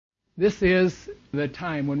This is the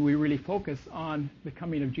time when we really focus on the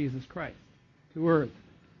coming of Jesus Christ to earth.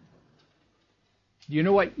 Do you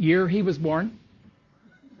know what year he was born?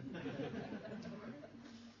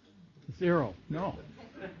 0. No.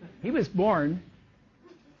 He was born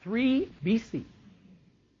 3 BC.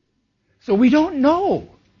 So we don't know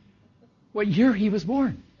what year he was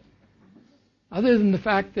born, other than the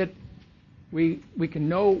fact that we can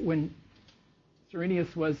know when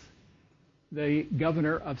Cyrenius was the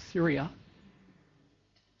governor of Syria.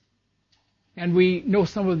 And we know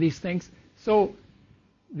some of these things. So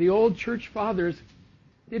the old church fathers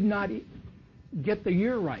did not get the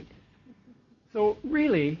year right. So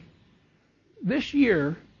really, this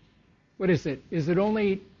year, what is it? Is it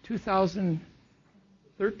only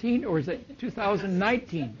 2013 or is it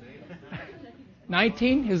 2019?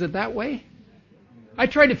 19? Is it that way? I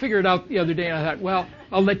tried to figure it out the other day and I thought, well,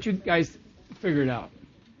 I'll let you guys figure it out.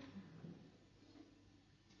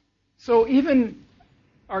 So even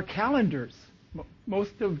our calendars,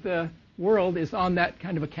 most of the world is on that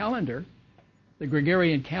kind of a calendar, the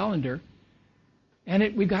Gregorian calendar,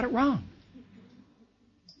 and we got it wrong.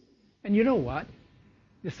 And you know what?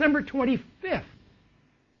 December 25th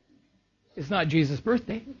is not Jesus'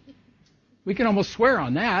 birthday. We can almost swear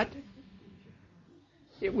on that.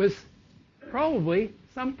 It was probably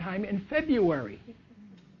sometime in February.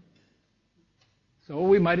 So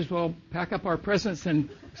we might as well pack up our presents and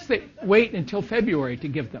wait until February to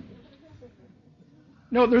give them.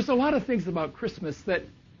 No, there's a lot of things about Christmas that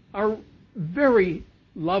are very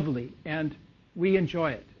lovely, and we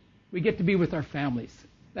enjoy it. We get to be with our families.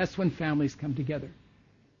 That's when families come together.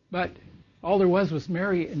 But all there was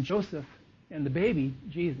Mary and Joseph and the baby,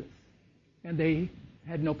 Jesus. And they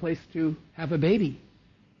had no place to have a baby.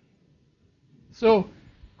 So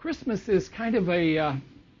Christmas is kind of a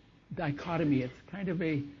dichotomy. It's kind of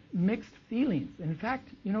a mixed feelings. In fact,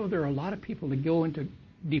 there are a lot of people that go into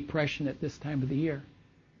depression at this time of the year.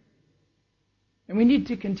 And we need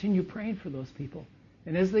to continue praying for those people.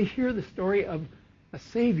 And as they hear the story of a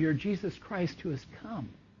Savior, Jesus Christ, who has come,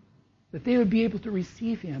 that they would be able to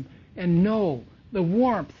receive him and know the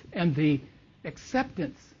warmth and the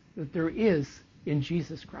acceptance that there is in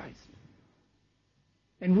Jesus Christ.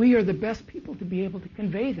 And we are the best people to be able to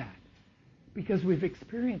convey that because we've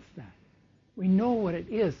experienced that. We know what it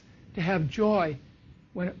is to have joy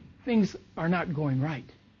when things are not going right.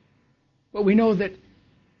 But we know that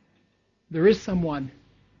there is someone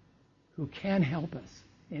who can help us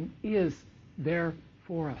and is there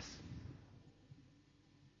for us.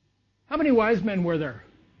 How many wise men were there?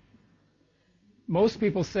 Most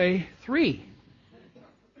people say 3.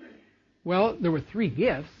 Well, there were 3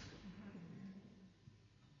 gifts.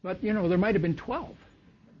 But, there might have been 12.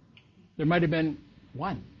 There might have been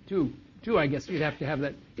 1, 2. 2, I guess you'd have to have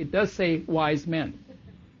that. It does say wise men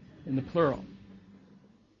in the plural.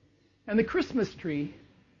 And the Christmas tree,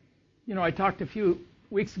 I talked a few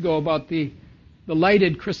weeks ago about the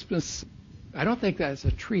lighted Christmas. I don't think that's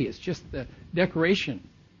a tree. It's just the decoration.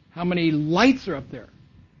 How many lights are up there?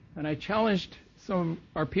 And I challenged some of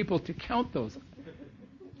our people to count those.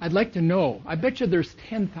 I'd like to know. I bet you there's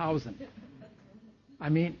 10,000. I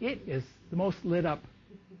mean, it is the most lit up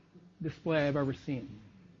display I've ever seen.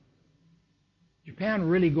 Japan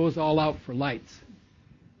really goes all out for lights.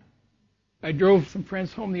 I drove some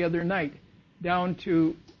friends home the other night down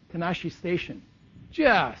to Tanashi Station.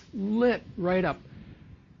 Just lit right up.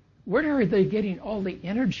 Where are they getting all the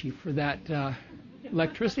energy for that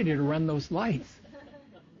electricity to run those lights?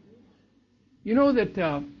 You know that,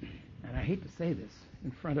 and I hate to say this in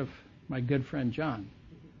front of my good friend John,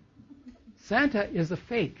 Santa is a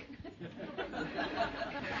fake.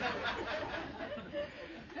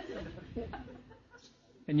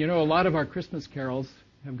 And a lot of our Christmas carols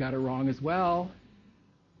have got it wrong as well.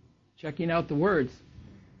 Checking out the words.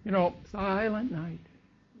 Silent night.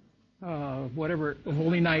 Whatever,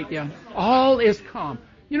 Holy Night, yeah. All is calm.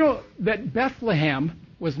 That Bethlehem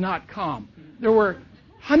was not calm. There were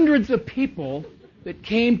hundreds of people that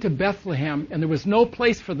came to Bethlehem, and there was no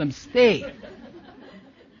place for them to stay.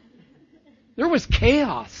 There was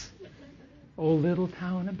chaos. Oh, little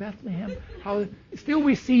town of Bethlehem, how still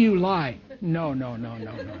we see you lie. No.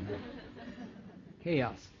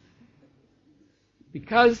 Chaos.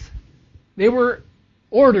 Because they were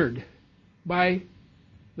ordered by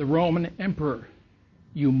the Roman emperor.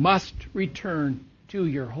 You must return to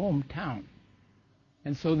your hometown.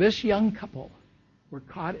 And so this young couple were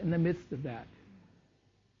caught in the midst of that,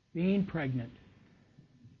 being pregnant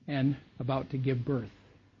and about to give birth.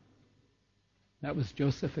 That was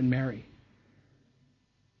Joseph and Mary.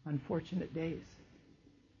 Unfortunate days.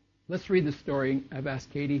 Let's read the story. I've asked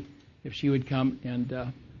Katie if she would come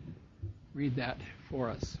and read that for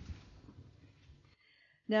us.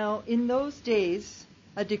 Now, in those days,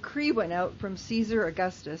 a decree went out from Caesar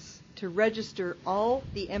Augustus to register all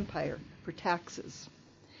the empire for taxes.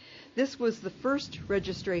 This was the first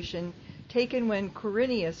registration taken when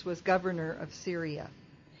Quirinius was governor of Syria.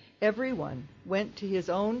 Everyone went to his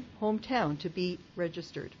own hometown to be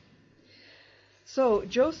registered. So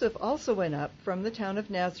Joseph also went up from the town of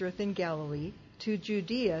Nazareth in Galilee to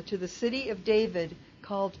Judea, to the city of David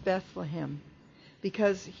called Bethlehem,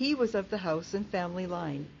 because he was of the house and family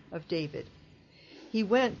line of David. He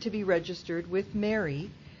went to be registered with Mary,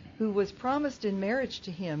 who was promised in marriage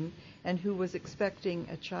to him and who was expecting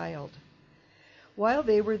a child. While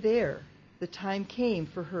they were there, the time came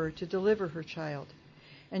for her to deliver her child,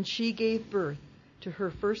 and she gave birth to her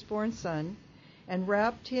firstborn son, and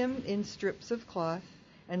wrapped him in strips of cloth,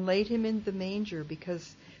 and laid him in the manger,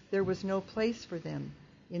 because there was no place for them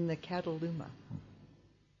in the Cataluma.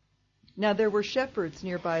 Now there were shepherds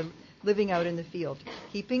nearby living out in the field,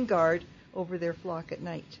 keeping guard over their flock at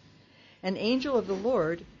night. An angel of the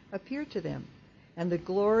Lord appeared to them, and the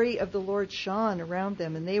glory of the Lord shone around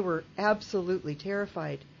them, and they were absolutely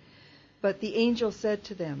terrified. But the angel said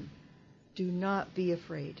to them, "Do not be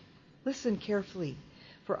afraid. Listen carefully,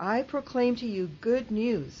 for I proclaim to you good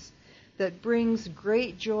news that brings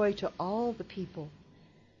great joy to all the people.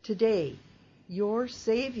 Today, your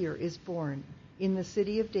Savior is born in the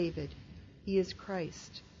city of David. He is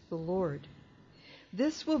Christ, the Lord.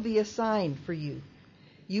 This will be a sign for you.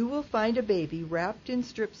 You will find a baby wrapped in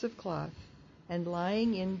strips of cloth and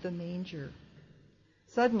lying in the manger."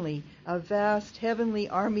 Suddenly, a vast heavenly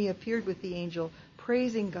army appeared with the angel,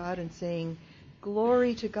 praising God and saying,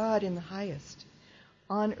 "Glory to God in the highest.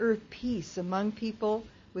 On earth peace among people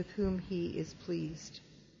with whom he is pleased."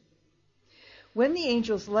 When the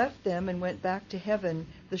angels left them and went back to heaven,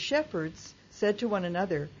 the shepherds said to one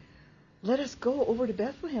another, "Let us go over to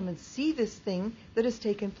Bethlehem and see this thing that has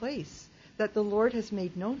taken place, that the Lord has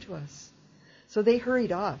made known to us." So they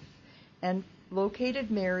hurried off and located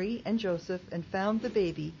Mary and Joseph and found the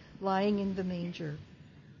baby lying in the manger.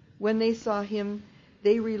 When they saw him,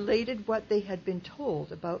 they related what they had been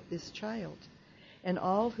told about this child, and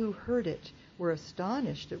all who heard it were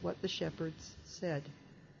astonished at what the shepherds said.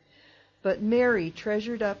 But Mary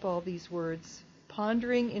treasured up all these words,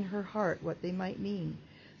 pondering in her heart what they might mean.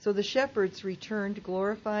 So the shepherds returned,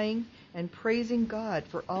 glorifying and praising God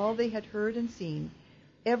for all they had heard and seen.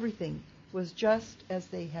 Everything was just as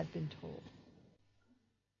they had been told.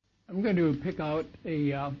 I'm going to pick out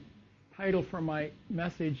a title for my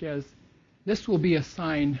message as "This Will Be a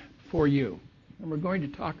Sign for You." And we're going to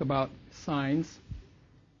talk about signs,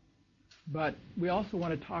 but we also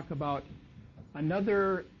want to talk about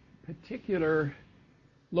another particular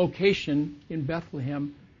location in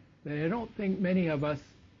Bethlehem that I don't think many of us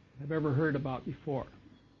have ever heard about before.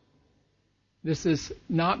 This is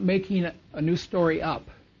not making a new story up.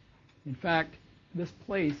 In fact, this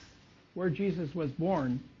place where Jesus was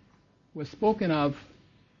born was spoken of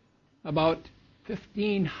about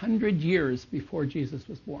 1,500 years before Jesus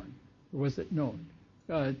was born. Or was it known?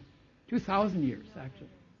 2,000 years, actually.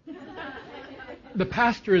 The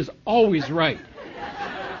pastor is always right.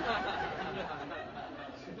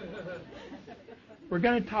 We're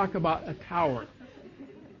going to talk about a tower.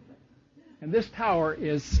 And this tower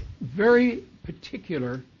is a very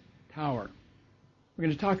particular tower. We're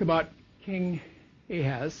going to talk about King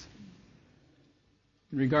Ahaz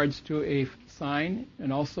in regards to a sign,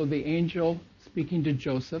 and also the angel speaking to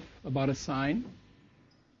Joseph about a sign,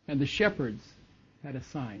 and the shepherds had a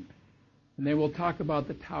sign. And then we'll talk about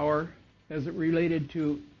the tower as it related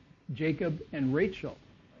to Jacob and Rachel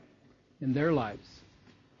in their lives.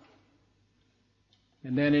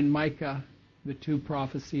 And then in Micah, the two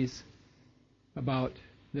prophecies about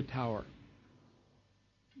the tower.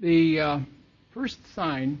 The first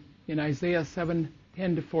sign in Isaiah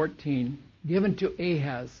 7:10-14, given to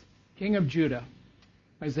Ahaz, king of Judah,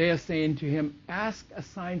 Isaiah saying to him, "Ask a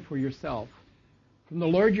sign for yourself from the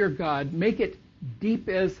Lord your God, make it deep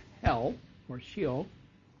as hell," or Sheol,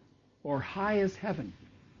 or high as heaven.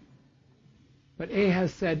 But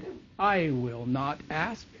Ahaz said, "I will not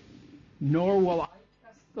ask, nor will I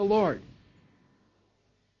test the Lord."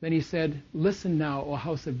 Then he said, "Listen now, O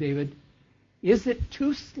house of David, is it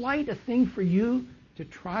too slight a thing for you to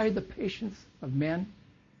try the patience of men,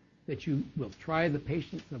 that you will try the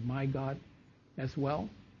patience of my God as well?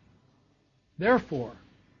 Therefore,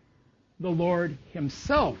 the Lord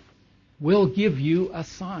himself will give you a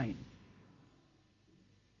sign.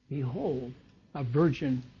 Behold, a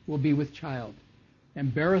virgin will be with child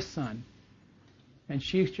and bear a son, and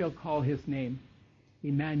she shall call his name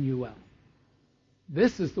Emmanuel."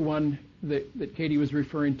 This is the one that Katie was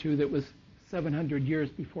referring to that was 700 years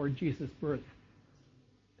before Jesus' birth,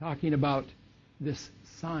 talking about this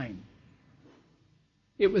sign.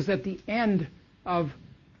 It was at the end of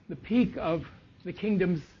the peak of the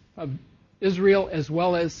kingdoms of Israel as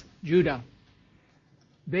well as Judah.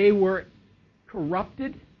 They were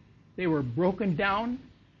corrupted, they were broken down,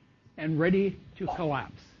 and ready to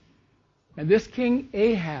collapse. And this king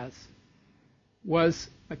Ahaz was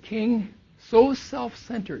a king so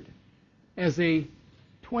self-centered as a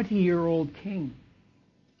 20-year-old king,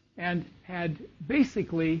 and had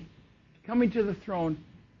basically, coming to the throne,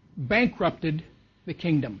 bankrupted the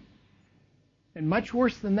kingdom. And much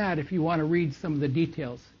worse than that, if you want to read some of the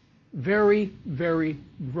details. Very, very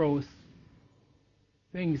gross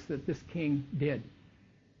things that this king did.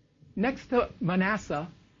 Next to Manasseh,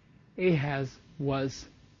 Ahaz was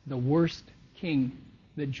the worst king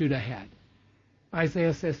that Judah had.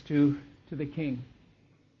 Isaiah says to the king,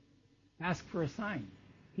 ask for a sign.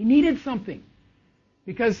 He needed something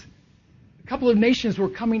because a couple of nations were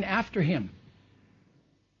coming after him.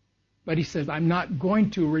 But he says, I'm not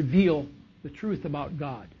going to reveal the truth about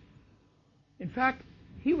God. In fact,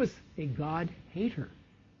 he was a God hater.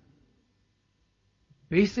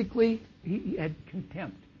 Basically, he had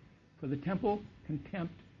contempt for the temple,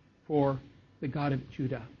 contempt for the God of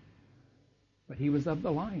Judah. But he was of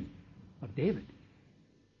the line of David.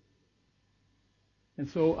 And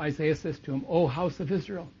so Isaiah says to him, O house of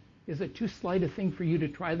Israel, is it too slight a thing for you to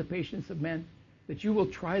try the patience of men, that you will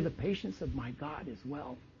try the patience of my God as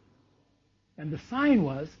well? And the sign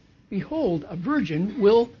was, behold, a virgin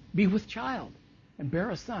will be with child and bear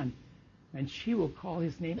a son, and she will call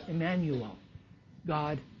his name Emmanuel.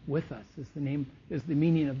 God with us is the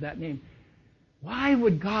meaning of that name. Why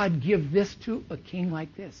would God give this to a king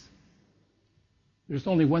like this? There's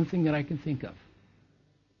only one thing that I can think of.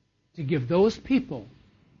 To give those people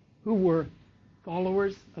who were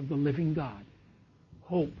followers of the living God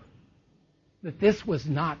hope that this was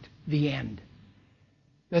not the end,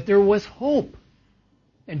 that there was hope,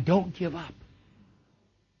 and don't give up.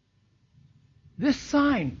 This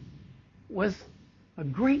sign was a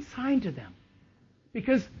great sign to them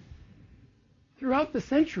because throughout the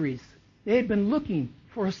centuries they had been looking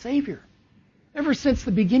for a Savior ever since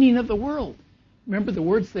the beginning of the world. Remember the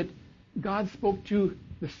words that God spoke to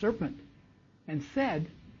the serpent and said,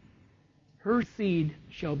 her seed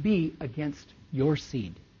shall be against your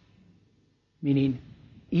seed. Meaning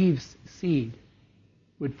Eve's seed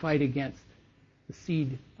would fight against the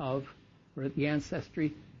seed of, or the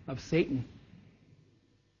ancestry of Satan.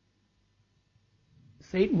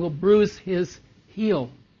 Satan will bruise his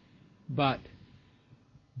heel, but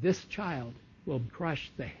this child will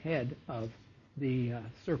crush the head of the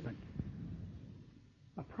serpent.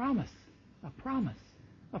 A promise, a promise,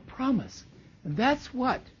 a promise. And that's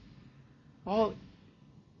what all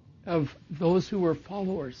of those who were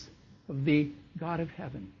followers of the God of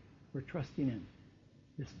heaven were trusting in.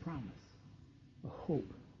 This promise, a hope.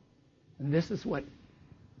 And this is what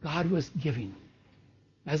God was giving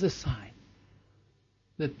as a sign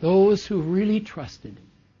that those who really trusted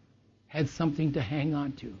had something to hang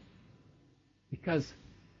on to. Because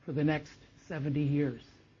for the next 70 years,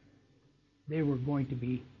 they were going to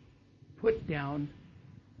be put down,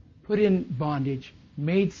 put in bondage,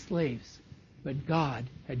 made slaves, but God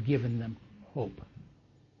had given them hope.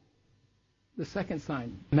 The second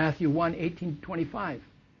sign, Matthew 1:18-25.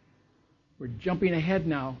 We're jumping ahead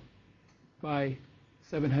now by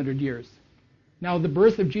 700 years. Now the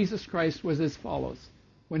birth of Jesus Christ was as follows.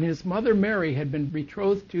 When his mother Mary had been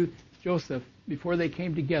betrothed to Joseph, before they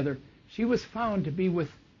came together, she was found to be with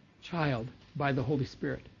child by the Holy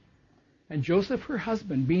Spirit. And Joseph, her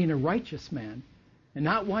husband, being a righteous man, and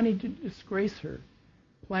not wanting to disgrace her,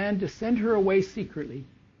 planned to send her away secretly.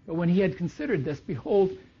 But when he had considered this,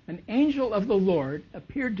 behold, an angel of the Lord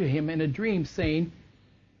appeared to him in a dream, saying,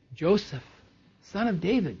 Joseph, son of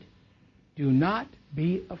David, do not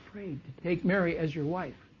be afraid to take Mary as your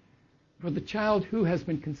wife, for the child who has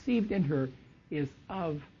been conceived in her is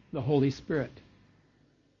of the Holy Spirit.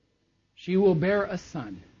 She will bear a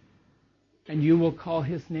son, and you will call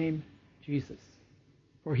his name Jesus,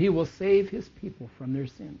 for he will save his people from their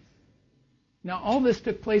sins. Now all this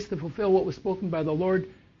took place to fulfill what was spoken by the Lord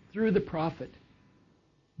through the prophet.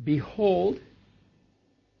 Behold,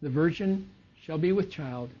 the virgin shall be with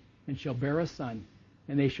child, and shall bear a son,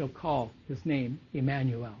 and they shall call his name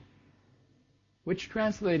Emmanuel, which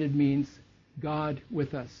translated means God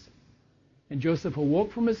with us. And Joseph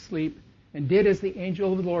awoke from his sleep, and did as the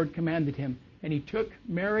angel of the Lord commanded him, and he took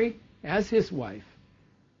Mary as his wife,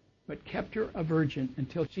 but kept her a virgin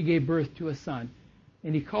until she gave birth to a son.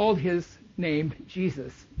 And he called his named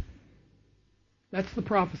Jesus. That's the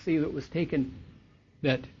prophecy that was taken,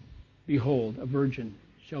 that, behold, a virgin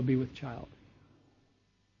shall be with child.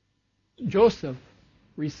 Joseph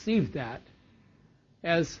received that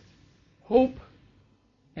as hope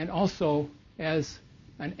and also as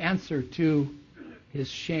an answer to his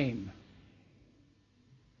shame.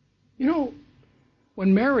 You know,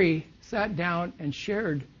 when Mary sat down and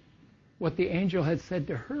shared what the angel had said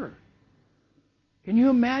to her, can you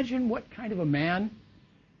imagine what kind of a man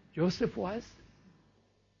Joseph was?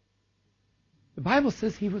 The Bible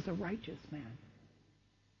says he was a righteous man,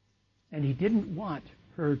 and he didn't want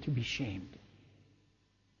her to be shamed.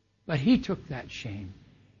 But he took that shame,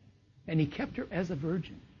 and he kept her as a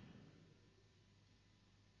virgin.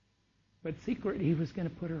 But secretly, he was going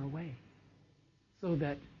to put her away so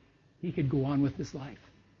that he could go on with his life.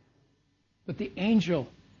 But the angel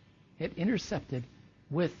had intercepted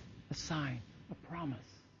with a sign, a promise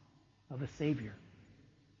of a Savior.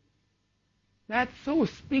 That so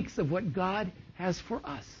speaks of what God has for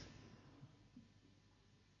us.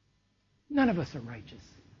 None of us are righteous.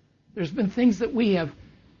 There's been things that we have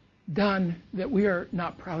done that we are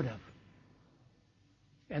not proud of.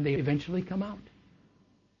 And they eventually come out.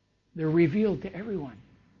 They're revealed to everyone.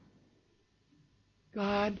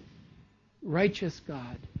 God, righteous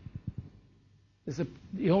God, is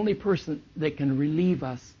the only person that can relieve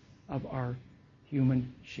us of our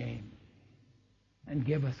human shame and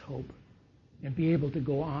give us hope and be able to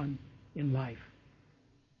go on in life.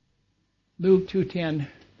 Luke 2:10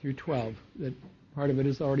 through 12, that part of it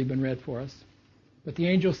has already been read for us. But the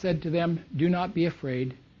angel said to them, "Do not be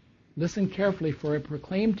afraid. Listen carefully, for I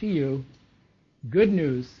proclaim to you good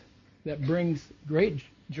news that brings great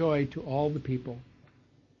joy to all the people.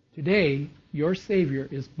 Today, your Savior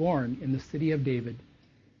is born in the city of David.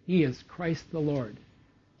 He is Christ the Lord.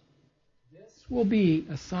 This will be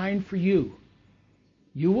a sign for you.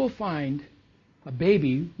 You will find a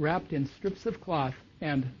baby wrapped in strips of cloth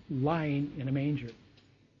and lying in a manger."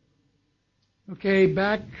 Okay,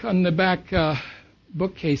 back on the back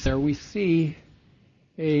bookcase there, we see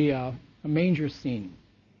a manger scene.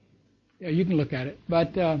 Yeah, you can look at it.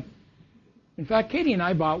 But in fact, Katie and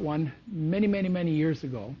I bought one many years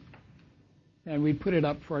ago, and we put it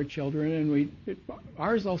up for our children. And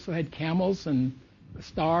ours also had camels and a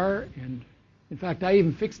star, and in fact, I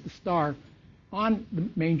even fixed the star on the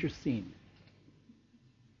manger scene.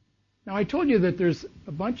 Now, I told you that there's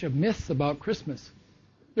a bunch of myths about Christmas.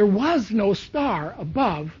 There was no star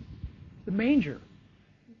above the manger.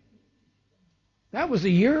 That was a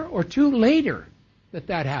year or two later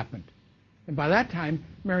that happened. And by that time,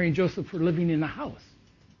 Mary and Joseph were living in a house.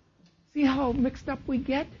 See how mixed up we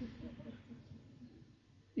get?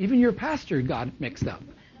 Even your pastor got mixed up.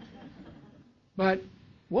 But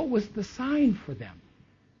what was the sign for them?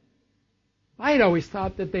 I had always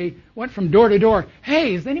thought that they went from door to door.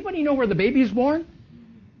 Hey, does anybody know where the baby is born?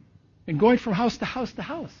 And going from house to house to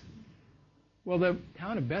house. Well, the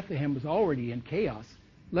town of Bethlehem was already in chaos,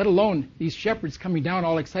 let alone these shepherds coming down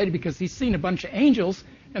all excited because he's seen a bunch of angels,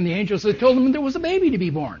 and the angels had told him there was a baby to be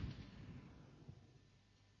born.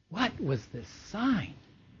 What was this sign?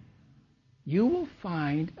 You will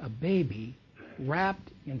find a baby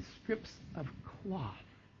wrapped in strips of cloth.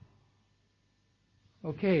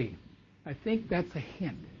 Okay, I think that's a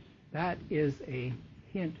hint. That is a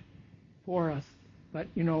hint for us. But,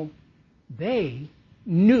 you know, they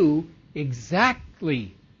knew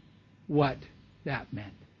exactly what that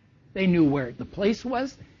meant. They knew where the place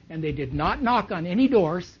was, and they did not knock on any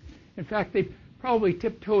doors. In fact, they probably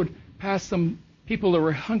tiptoed past some people that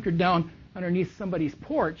were hunkered down underneath somebody's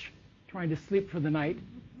porch trying to sleep for the night,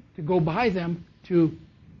 to go by them to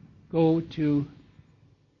go to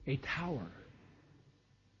a tower.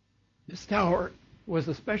 This tower was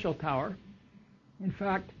a special tower. In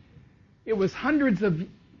fact, it was hundreds of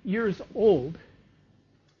years old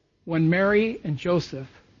when Mary and Joseph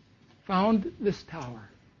found this tower.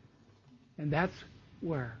 And that's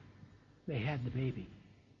where they had the baby.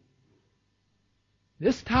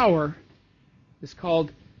 This tower is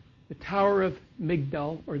called the Tower of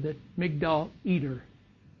Migdal, or the Migdal Eder.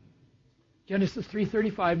 Genesis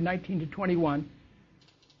 3:35, 19 to 21.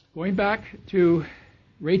 Going back to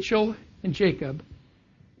Rachel and Jacob,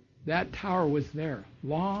 that tower was there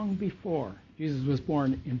long before Jesus was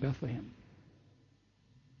born in Bethlehem.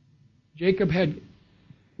 Jacob had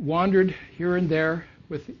wandered here and there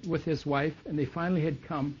with his wife, and they finally had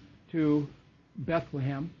come to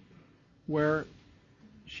Bethlehem, where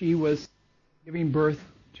she was giving birth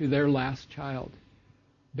to their last child,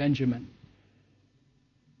 Benjamin.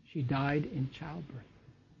 She died in childbirth.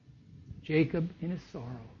 Jacob, in his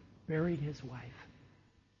sorrow, buried his wife.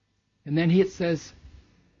 And then it says,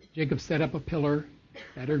 Jacob set up a pillar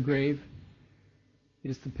at her grave. It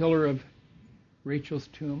is the pillar of Rachel's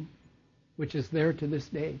tomb, which is there to this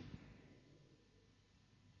day.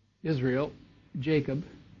 Israel, Jacob,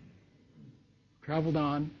 traveled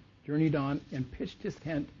on, journeyed on, and pitched his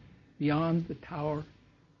tent beyond the tower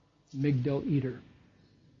Migdal Eder.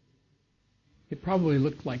 It probably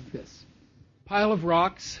looked like this. Pile of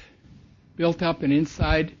rocks built up and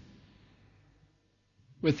inside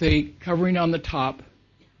with a covering on the top.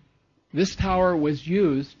 This tower was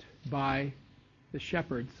used by the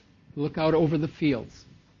shepherds to look out over the fields,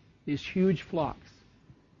 these huge flocks.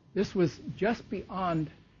 This was just beyond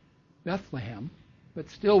Bethlehem, but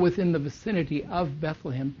still within the vicinity of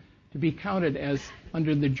Bethlehem, to be counted as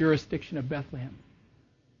under the jurisdiction of Bethlehem.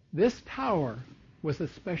 This tower was a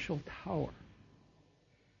special tower.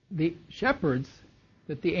 The shepherds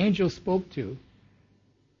that the angel spoke to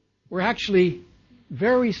were actually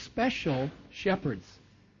very special shepherds.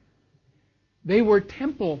 They were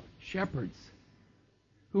temple shepherds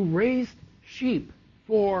who raised sheep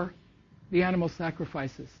for the animal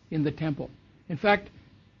sacrifices in the temple. In fact,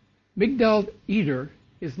 Migdal Eder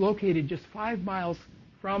is located just 5 miles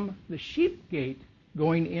from the sheep gate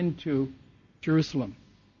going into Jerusalem.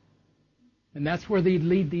 And that's where they'd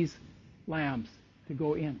lead these lambs to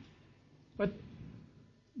go in. But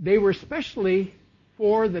they were specially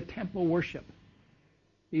for the temple worship,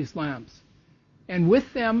 these lambs. And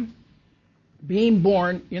with them being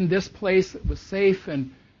born in this place that was safe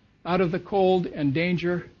and out of the cold and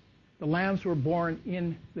danger, the lambs were born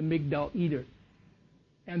in the Migdal Eder.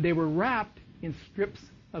 And they were wrapped in strips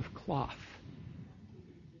of cloth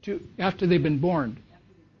after they've been born.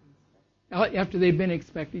 After they've been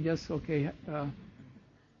expected, yes, okay.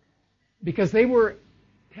 Because they were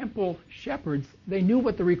temple shepherds, they knew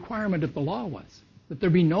what the requirement of the law was, that there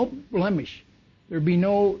be no blemish, there be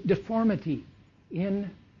no deformity in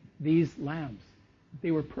these lambs.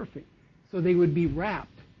 They were perfect. So they would be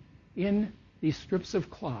wrapped in these strips of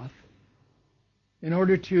cloth in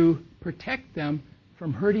order to protect them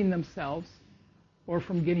from hurting themselves or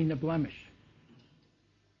from getting a blemish.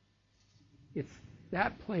 It's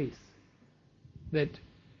that place that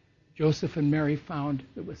Joseph and Mary found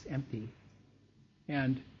that was empty.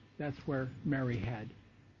 And that's where Mary had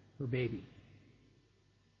her baby.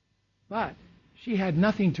 But she had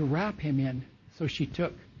nothing to wrap him in, so she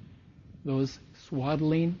took those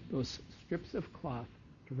those strips of cloth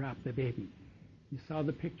to wrap the baby. You saw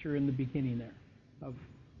the picture in the beginning there of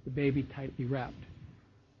the baby tightly wrapped.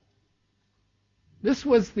 This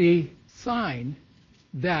was the sign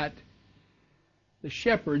that the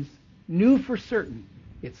shepherds knew for certain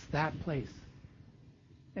it's that place.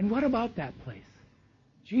 And what about that place?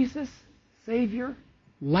 Jesus, Savior,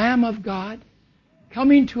 Lamb of God,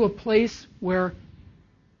 coming to a place where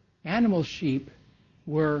animal sheep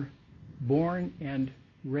were born and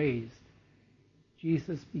raised.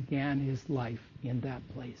 Jesus began his life in that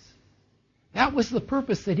place. That was the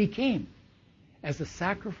purpose that he came, as a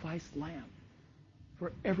sacrificed lamb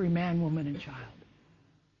for every man, woman, and child.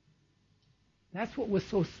 That's what was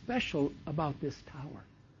so special about this tower.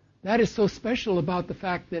 That is so special about the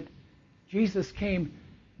fact that Jesus came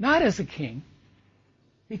not as a king.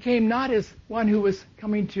 He came not as one who was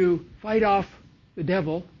coming to fight off the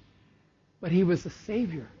devil, but he was a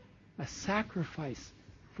Savior, a sacrifice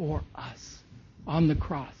for us on the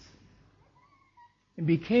cross, and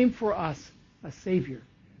became for us a Savior.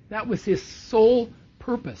 That was his sole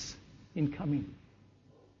purpose in coming.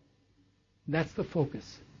 That's the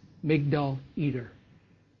focus. Migdal Eder.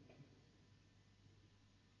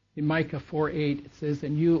 In Micah 4:8 it says,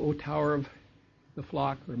 "And you, O tower of the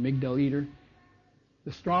flock," or Migdal Eder,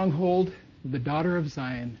 "the stronghold of the daughter of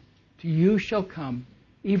Zion, to you shall come,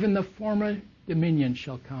 even the former dominion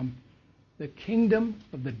shall come, the kingdom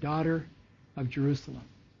of the daughter of Jerusalem."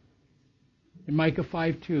 In Micah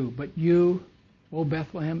 5:2, "But you, O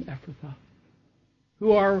Bethlehem Ephrathah,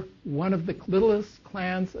 who are one of the littlest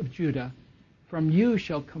clans of Judah, from you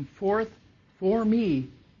shall come forth for me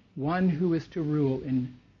one who is to rule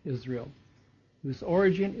in Israel, whose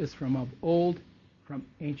origin is from of old, from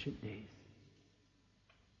ancient days."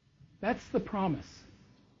 That's the promise.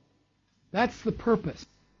 That's the purpose.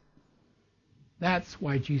 That's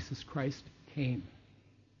why Jesus Christ came.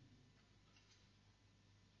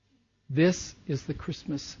 This is the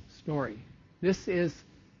Christmas story. This is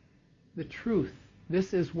the truth.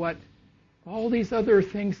 This is what all these other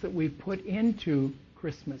things that we've put into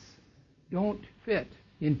Christmas don't fit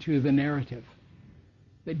into the narrative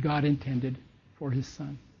that God intended for his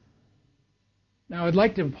Son. Now, I'd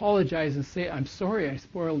like to apologize and say, I'm sorry I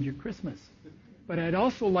spoiled your Christmas. But I'd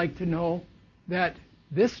also like to know that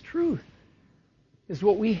This truth is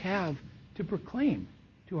what we have to proclaim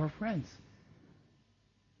to our friends.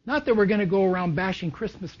 Not that we're going to go around bashing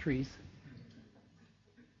Christmas trees.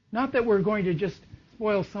 Not that we're going to just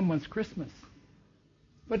spoil someone's Christmas.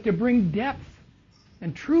 But to bring depth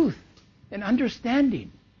and truth and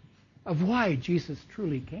understanding of why Jesus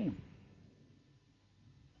truly came.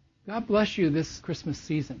 God bless you this Christmas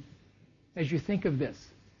season as you think of this.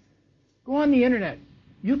 Go on the internet.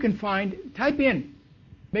 You can type in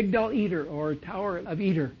Migdal Eder or Tower of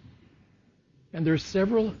Eder. And there's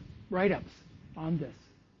several write-ups on this.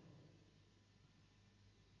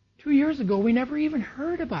 2 years ago, we never even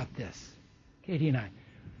heard about this, Katie and I.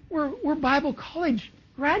 We're Bible college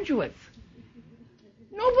graduates.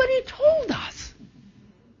 Nobody told us.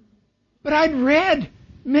 But I'd read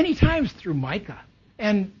many times through Micah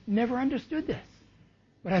and never understood this.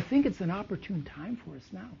 But I think it's an opportune time for us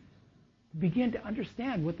now to begin to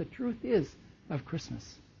understand what the truth is of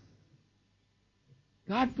Christmas.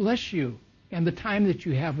 God bless you and the time that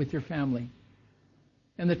you have with your family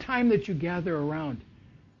and the time that you gather around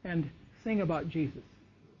and sing about Jesus.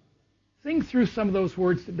 Sing through some of those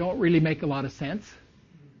words that don't really make a lot of sense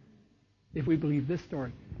if we believe this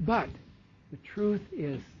story. But the truth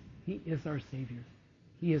is, He is our Savior.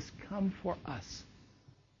 He has come for us.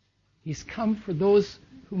 He's come for those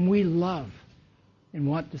whom we love and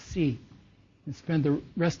want to see and spend the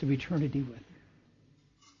rest of eternity with.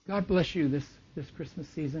 God bless you this Christmas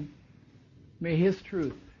season. May His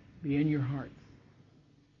truth be in your hearts.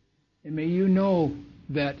 And may you know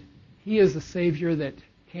that He is the Savior that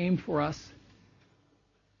came for us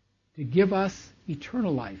to give us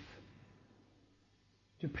eternal life,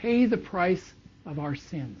 to pay the price of our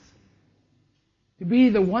sins, to be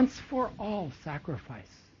the once-for-all sacrifice,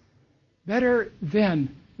 better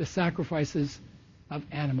than the sacrifices of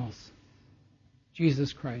animals.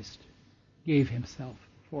 Jesus Christ gave Himself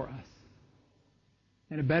for us.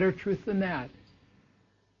 And a better truth than that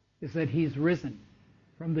is that He's risen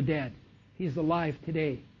from the dead. He's alive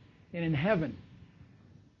today. And in heaven,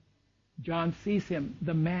 John sees Him,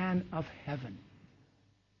 the man of heaven.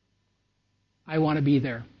 I want to be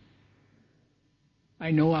there.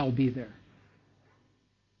 I know I'll be there.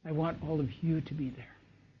 I want all of you to be there.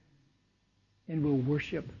 And we'll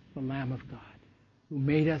worship the Lamb of God, who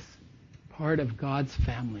made us part of God's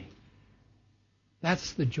family.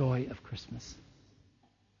 That's the joy of Christmas.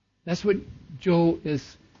 That's what Joe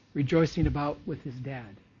is rejoicing about with his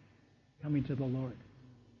dad, coming to the Lord.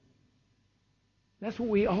 That's what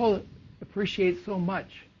we all appreciate so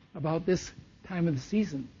much about this time of the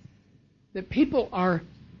season. That people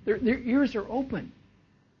their ears are open.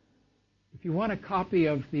 If you want a copy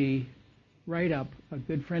of the write-up a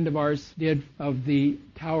good friend of ours did of the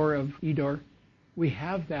Tower of Eder, we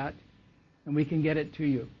have that, and we can get it to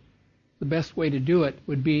you. The best way to do it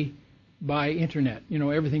would be by internet. You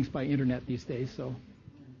know, everything's by internet these days, so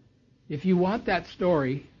if you want that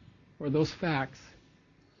story or those facts,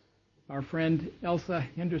 our friend Elsa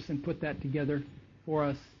Henderson put that together for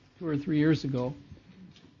us 2 or 3 years ago,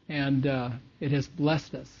 and it has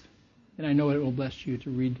blessed us. And I know it will bless you to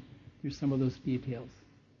read through some of those details.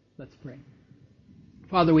 Let's pray.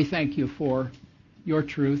 Father, we thank you for your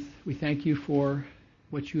truth. We thank you for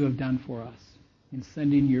what you have done for us in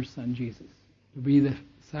sending your Son, Jesus, to be the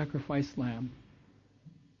sacrificed lamb,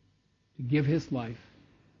 to give his life,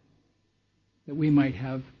 that we might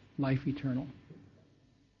have life eternal.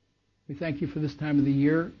 We thank you for this time of the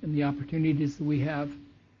year and the opportunities that we have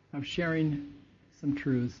of sharing some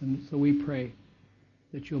truths. And so we pray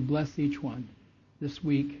that you'll bless each one this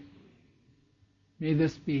week. May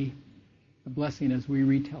this be a blessing as we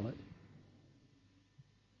retell it.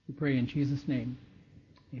 We pray in Jesus' name.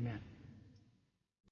 Amen.